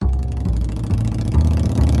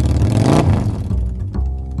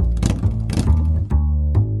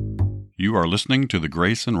You are listening to the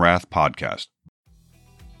Grace and Wrath podcast.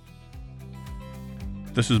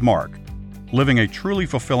 This is Mark. Living a truly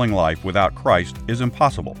fulfilling life without Christ is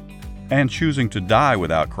impossible, and choosing to die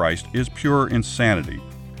without Christ is pure insanity.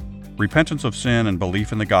 Repentance of sin and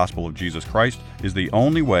belief in the gospel of Jesus Christ is the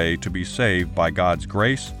only way to be saved by God's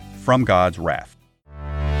grace from God's wrath.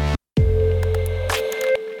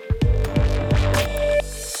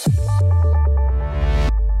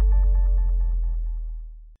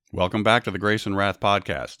 Welcome back to the Grace and Wrath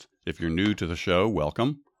podcast. If you're new to the show,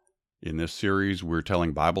 welcome. In this series, we're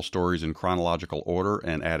telling Bible stories in chronological order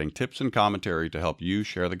and adding tips and commentary to help you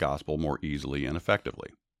share the gospel more easily and effectively.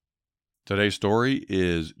 Today's story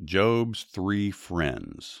is Job's 3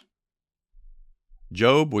 friends.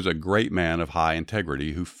 Job was a great man of high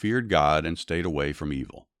integrity who feared God and stayed away from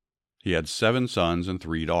evil. He had 7 sons and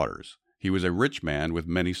 3 daughters. He was a rich man with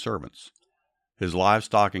many servants. His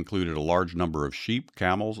livestock included a large number of sheep,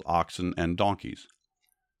 camels, oxen, and donkeys.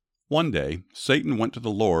 One day, Satan went to the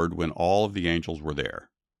Lord when all of the angels were there.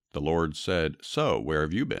 The Lord said, "So, where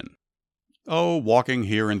have you been?" "Oh, walking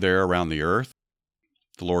here and there around the earth."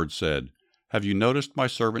 The Lord said, "Have you noticed my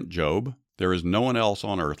servant Job? There is no one else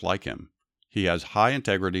on earth like him. He has high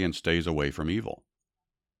integrity and stays away from evil."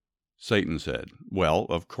 Satan said, "Well,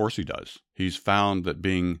 of course he does. He's found that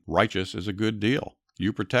being righteous is a good deal.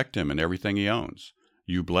 You protect him and everything he owns.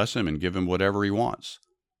 You bless him and give him whatever he wants.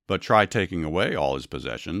 But try taking away all his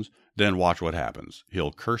possessions, then watch what happens.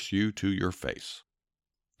 He'll curse you to your face."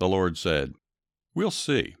 The Lord said, "We'll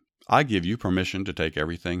see. I give you permission to take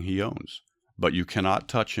everything he owns, but you cannot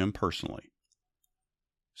touch him personally."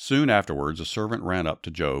 Soon afterwards, a servant ran up to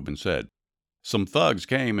Job and said, "Some thugs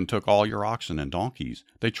came and took all your oxen and donkeys.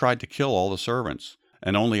 They tried to kill all the servants,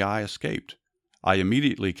 and only I escaped. I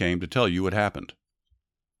immediately came to tell you what happened."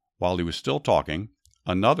 While he was still talking,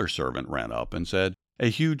 another servant ran up and said,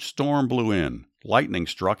 "A huge storm blew in. Lightning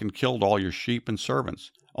struck and killed all your sheep and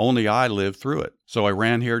servants. Only I lived through it, so I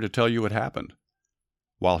ran here to tell you what happened."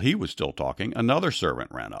 While he was still talking, another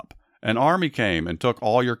servant ran up. "An army came and took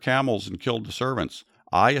all your camels and killed the servants.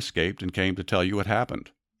 I escaped and came to tell you what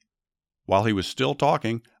happened." While he was still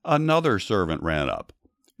talking, another servant ran up.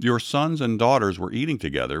 "Your sons and daughters were eating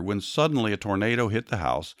together when suddenly a tornado hit the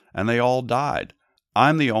house and they all died.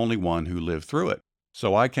 I'm the only one who lived through it,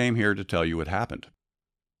 so I came here to tell you what happened."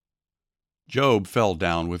 Job fell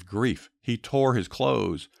down with grief. He tore his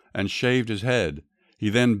clothes and shaved his head. He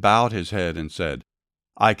then bowed his head and said,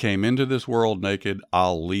 "I came into this world naked.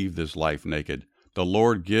 I'll leave this life naked. The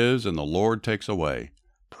Lord gives and the Lord takes away.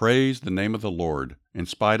 Praise the name of the Lord. In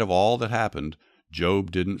spite of all that happened,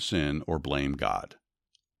 Job didn't sin or blame God."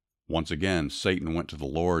 Once again, Satan went to the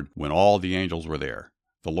Lord when all the angels were there.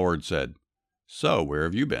 The Lord said, "So, where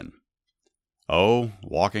have you been?" "Oh,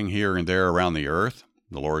 walking here and there around the earth."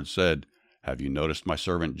 The Lord said, "Have you noticed my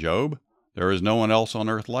servant Job? There is no one else on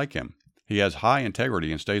earth like him. He has high integrity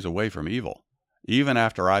and stays away from evil, even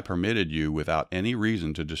after I permitted you without any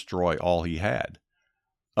reason to destroy all he had.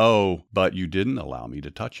 Oh, but you didn't allow me to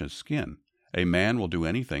touch his skin. A man will do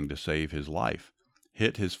anything to save his life.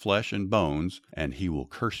 Hit his flesh and bones, and he will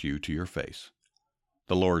curse you to your face."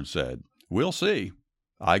 The Lord said, "We'll see.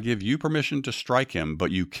 I give you permission to strike him,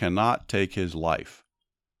 but you cannot take his life."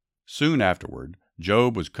 Soon afterward,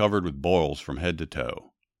 Job was covered with boils from head to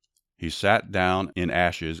toe. He sat down in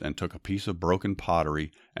ashes and took a piece of broken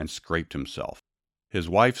pottery and scraped himself. His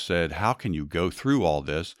wife said, "How can you go through all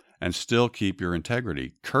this and still keep your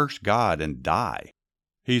integrity? Curse God and die."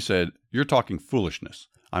 He said, "You're talking foolishness.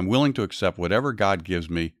 I'm willing to accept whatever God gives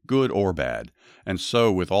me, good or bad." And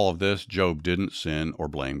so with all of this, Job didn't sin or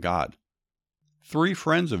blame God. 3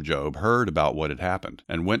 friends of Job heard about what had happened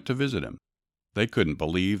and went to visit him. They couldn't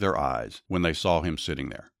believe their eyes when they saw him sitting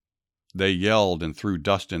there. They yelled and threw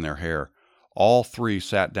dust in their hair. All 3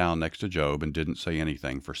 sat down next to Job and didn't say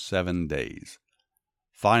anything for 7 days.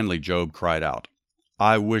 Finally, Job cried out,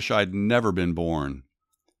 "I wish I'd never been born."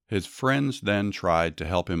 His friends then tried to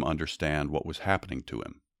help him understand what was happening to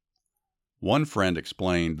him. One friend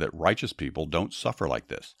explained that righteous people don't suffer like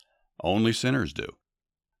this. Only sinners do.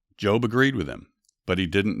 Job agreed with him, but he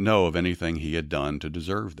didn't know of anything he had done to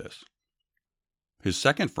deserve this. His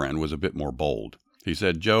second friend was a bit more bold. He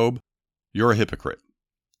said, "Job, you're a hypocrite.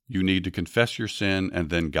 You need to confess your sin,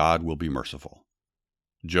 and then God will be merciful."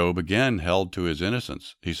 Job again held to his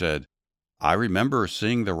innocence. He said, "I remember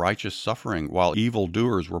seeing the righteous suffering while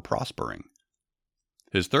evildoers were prospering."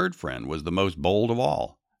 His third friend was the most bold of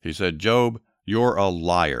all. He said, "Job, you're a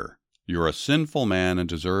liar. You're a sinful man and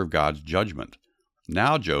deserve God's judgment."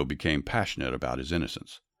 Now Job became passionate about his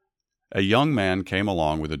innocence. A young man came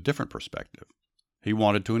along with a different perspective. He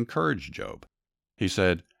wanted to encourage Job. He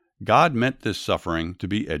said, God meant this suffering to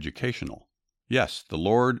be educational. Yes, the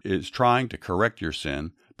Lord is trying to correct your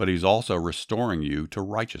sin, but He's also restoring you to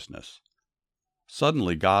righteousness.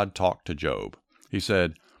 Suddenly God talked to Job. He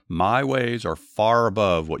said, "My ways are far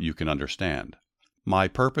above what you can understand. My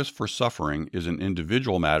purpose for suffering is an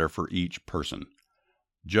individual matter for each person.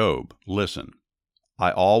 Job, listen.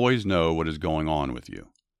 I always know what is going on with you,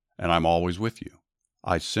 and I'm always with you.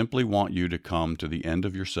 I simply want you to come to the end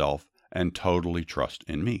of yourself and totally trust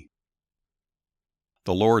in me."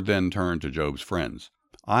 The Lord then turned to Job's friends.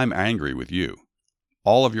 "I'm angry with you.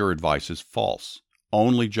 All of your advice is false.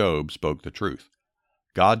 Only Job spoke the truth."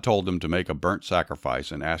 God told them to make a burnt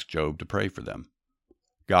sacrifice and asked Job to pray for them.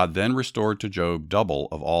 God then restored to Job double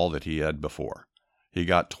of all that he had before. He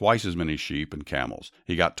got twice as many sheep and camels.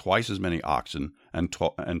 He got twice as many oxen and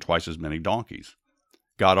twice as many donkeys.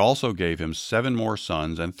 God also gave him 7 more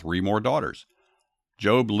sons and 3 more daughters.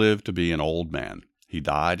 Job lived to be an old man. He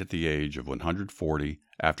died at the age of 140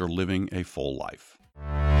 after living a full life.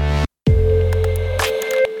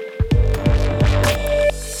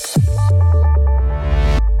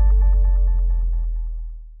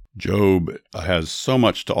 Job has so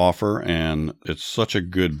much to offer, and it's such a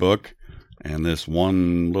good book, and this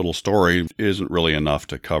one little story isn't really enough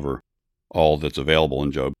to cover all that's available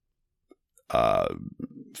in Job.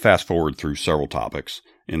 Fast forward through several topics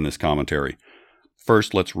in this commentary.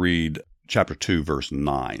 First, let's read chapter 2, verse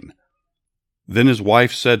 9. Then his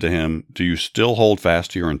wife said to him, "Do you still hold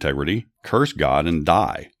fast to your integrity? Curse God and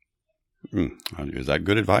die." Is that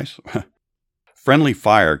good advice? Friendly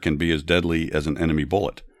fire can be as deadly as an enemy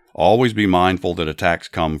bullet. Always be mindful that attacks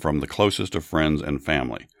come from the closest of friends and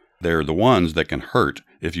family. They're the ones that can hurt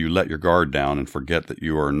if you let your guard down and forget that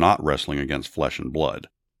you are not wrestling against flesh and blood.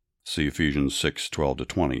 See Ephesians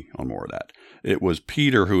 6:12-20 on more of that. It was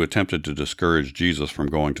Peter who attempted to discourage Jesus from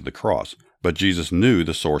going to the cross, but Jesus knew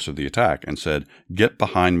the source of the attack and said, "Get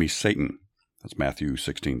behind me, Satan." That's Matthew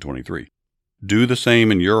 16:23. Do the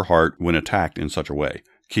same in your heart when attacked in such a way.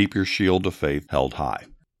 Keep your shield of faith held high.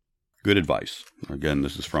 Good advice. Again,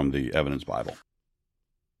 this is from the Evidence Bible.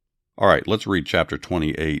 All right, let's read chapter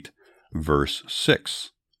 28, verse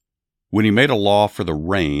 6. When he made a law for the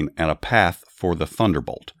rain and a path for the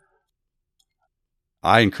thunderbolt.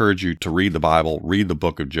 I encourage you to read the Bible, read the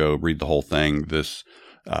book of Job, read the whole thing.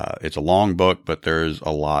 It's a long book, but there's a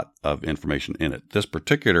lot of information in it. This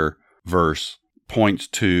particular verse points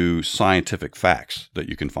to scientific facts that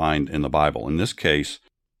you can find in the Bible. In this case,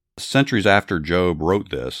 centuries after Job wrote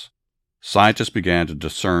this, scientists began to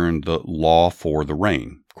discern the law for the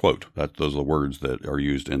rain. Quote, those are the words that are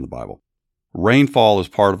used in the Bible. Rainfall is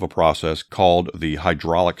part of a process called the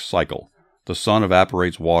hydraulic cycle. The sun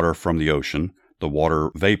evaporates water from the ocean. The water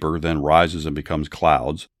vapor then rises and becomes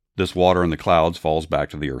clouds. This water in the clouds falls back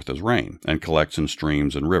to the earth as rain and collects in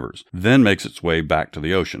streams and rivers, then makes its way back to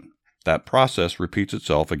the ocean. That process repeats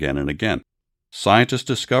itself again and again. Scientists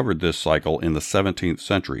discovered this cycle in the 17th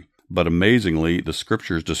century, but amazingly, the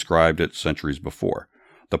scriptures described it centuries before.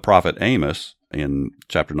 The prophet Amos, in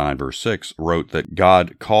chapter 9, verse 6, wrote that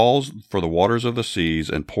God calls for the waters of the seas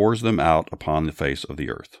and pours them out upon the face of the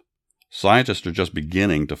earth. Scientists are just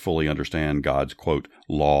beginning to fully understand God's, quote,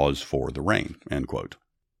 laws for the rain, end quote.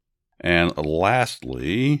 And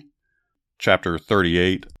lastly, chapter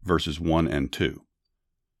 38, verses 1 and 2.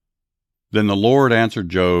 Then the Lord answered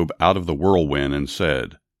Job out of the whirlwind and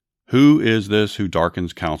said, "Who is this who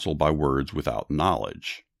darkens counsel by words without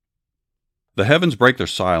knowledge?" The heavens break their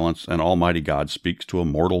silence, and Almighty God speaks to a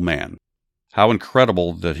mortal man. How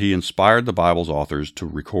incredible that He inspired the Bible's authors to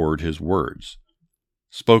record His words.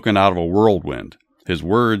 Spoken out of a whirlwind, His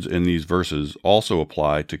words in these verses also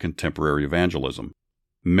apply to contemporary evangelism.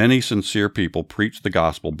 Many sincere people preach the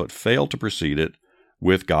gospel but fail to precede it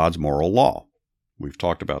with God's moral law. We've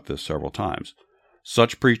talked about this several times.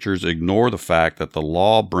 Such preachers ignore the fact that the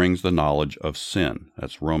law brings the knowledge of sin.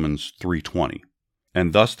 That's Romans 3:20.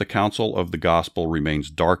 And thus the counsel of the gospel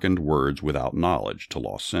remains darkened words without knowledge to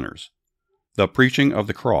lost sinners. The preaching of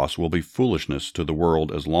the cross will be foolishness to the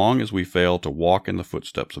world as long as we fail to walk in the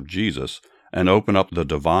footsteps of Jesus and open up the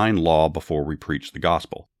divine law before we preach the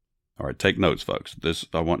gospel. All right, take notes, folks.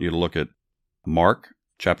 I want you to look at Mark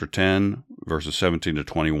chapter 10, verses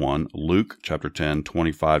 17-21, Luke chapter 10,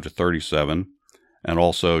 25-37, and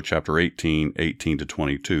also chapter 18,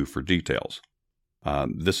 18-22 for details.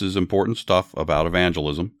 This is important stuff about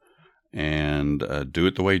evangelism, and do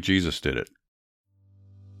it the way Jesus did it.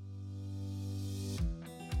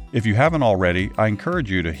 If you haven't already, I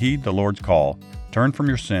encourage you to heed the Lord's call, turn from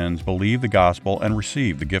your sins, believe the gospel, and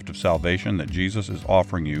receive the gift of salvation that Jesus is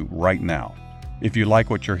offering you right now. If you like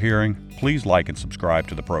what you're hearing, please like and subscribe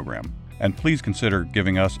to the program. and please consider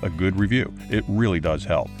giving us a good review. It really does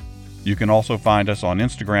help. You can also find us on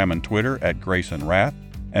Instagram and Twitter at Grace and Wrath,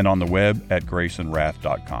 and on the web at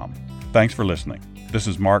graceandwrath.com. Thanks for listening. This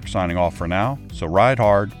is Mark signing off for now, so ride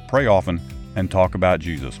hard, pray often, and talk about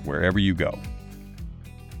Jesus wherever you go.